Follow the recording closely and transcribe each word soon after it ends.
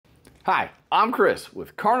Hi, I'm Chris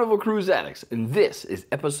with Carnival Cruise Addicts, and this is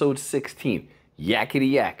episode 16,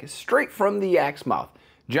 Yakety-Yak, straight from the yak's mouth.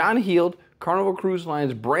 John Heald, Carnival Cruise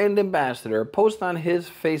Line's brand ambassador, posts on his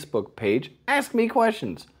Facebook page, ask me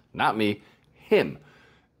questions. Not me, him.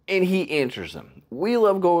 And he answers them. We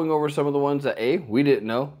love going over some of the ones that A, we didn't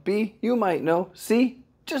know, B, you might know, C,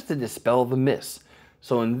 just to dispel the myths.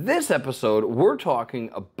 So in this episode, we're talking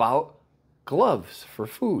about gloves for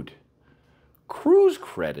food, cruise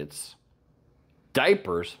credits,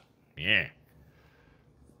 diapers, Yeah.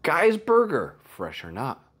 Guy's Burger, fresh or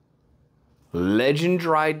not, Legend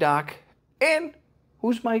Dry Dock, and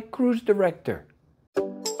who's my cruise director?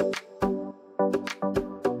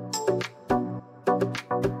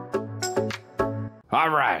 All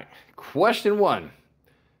right, question one.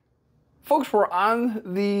 Folks were on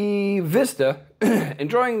the Vista,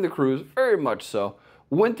 enjoying the cruise, very much so,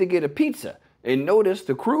 went to get a pizza and noticed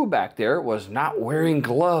the crew back there was not wearing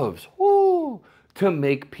gloves to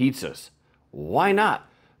make pizzas. Why not?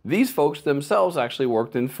 These folks themselves actually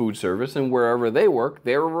worked in food service, and wherever they work,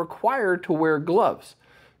 they were required to wear gloves.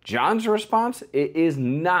 John's response, it is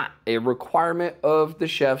not a requirement of the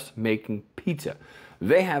chefs making pizza.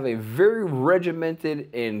 They have a very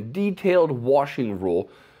regimented and detailed washing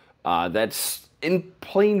rule that's in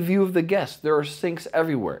plain view of the guests. There are sinks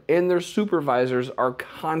everywhere, and their supervisors are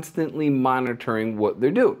constantly monitoring what they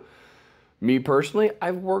do. Me personally,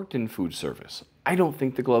 I've worked in food service. I don't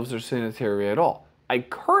think the gloves are sanitary at all.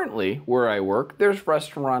 Where I work, there's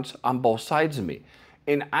restaurants on both sides of me,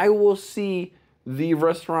 and I will see the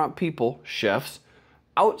restaurant people, chefs,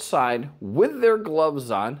 outside with their gloves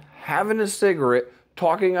on, having a cigarette,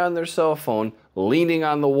 talking on their cell phone, leaning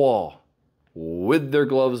on the wall with their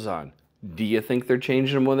gloves on. Do you think they're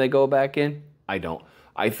changing them when they go back in? I don't.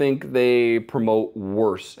 I think they promote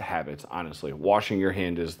worse habits, honestly. Washing your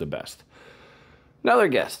hand is the best. Another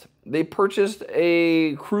guest, they purchased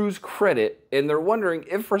a cruise credit and they're wondering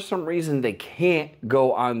if for some reason they can't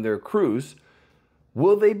go on their cruise,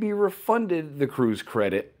 will they be refunded the cruise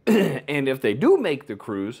credit? And if they do make the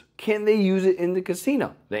cruise, can they use it in the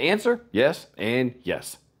casino? The answer, yes and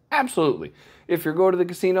yes. Absolutely. If you go to the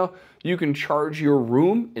casino, you can charge your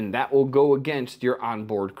room and that will go against your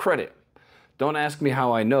onboard credit. Don't ask me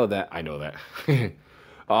how I know that. I know that.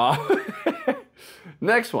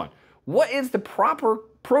 Next one. What is the proper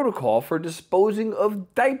protocol for disposing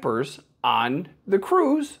of diapers on the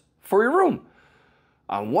cruise for your room?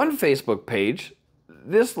 On one Facebook page,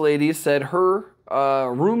 this lady said her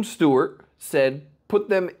room steward said put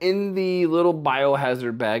them in the little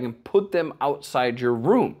biohazard bag and put them outside your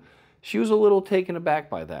room. She was a little taken aback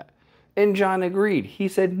by that. And John agreed. He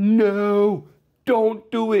said, no, don't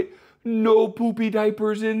do it. No poopy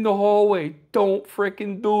diapers in the hallway. Don't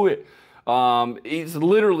frickin' do it. He's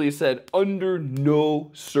literally said, under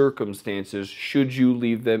no circumstances should you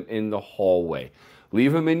leave them in the hallway.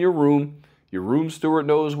 Leave them in your room. Your room steward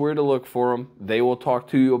knows where to look for them. They will talk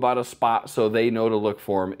to you about a spot so they know to look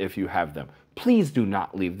for them if you have them. Please do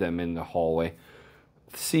not leave them in the hallway.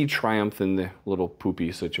 See triumph in the little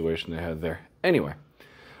poopy situation they had there. Anyway,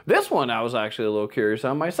 this one I was actually a little curious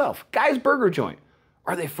on myself. Guy's Burger Joint.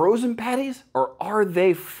 Are they frozen patties or are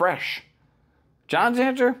they fresh? John's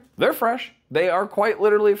answer, they're fresh. They are quite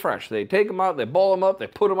literally fresh. They take them out, they boil them up, they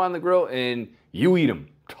put them on the grill, and you eat them.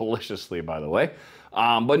 Deliciously, by the way.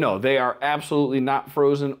 But no, they are absolutely not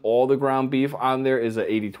frozen. All the ground beef on there is a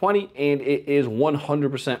 80-20, and it is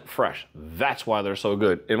 100% fresh. That's why they're so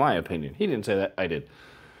good, in my opinion. He didn't say that, I did.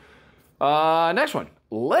 Next one,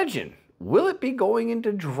 Legend. Will it be going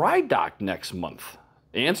into dry dock next month?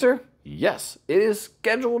 Answer, yes. It is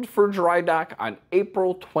scheduled for dry dock on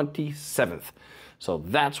April 27th. So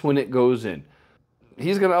that's when it goes in.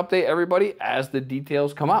 He's going to update everybody as the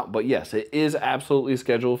details come out. But yes, it is absolutely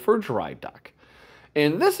scheduled for dry dock.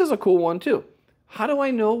 And this is a cool one too. How do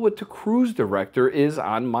I know what the cruise director is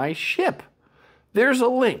on my ship? There's a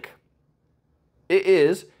link. It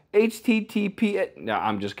is HTTP. No,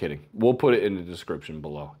 I'm just kidding. We'll put it in the description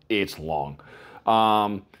below. It's long.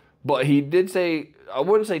 But he did say, I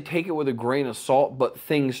wouldn't say take it with a grain of salt, but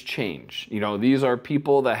things change. You know, these are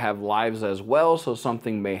people that have lives as well, so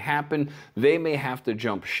something may happen. They may have to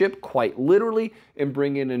jump ship quite literally and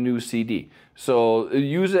bring in a new CD. So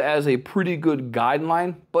use it as a pretty good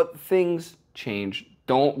guideline, but things change.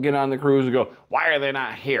 Don't get on the cruise and go, why are they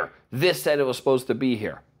not here? This said it was supposed to be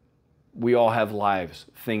here. We all have lives.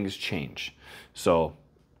 Things change. So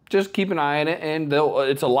just keep an eye on it, and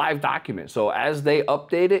it's a live document. So as they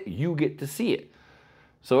update it, you get to see it.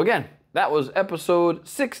 So again, that was episode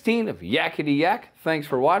 16 of Yakety-Yak. Thanks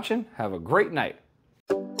for watching. Have a great night.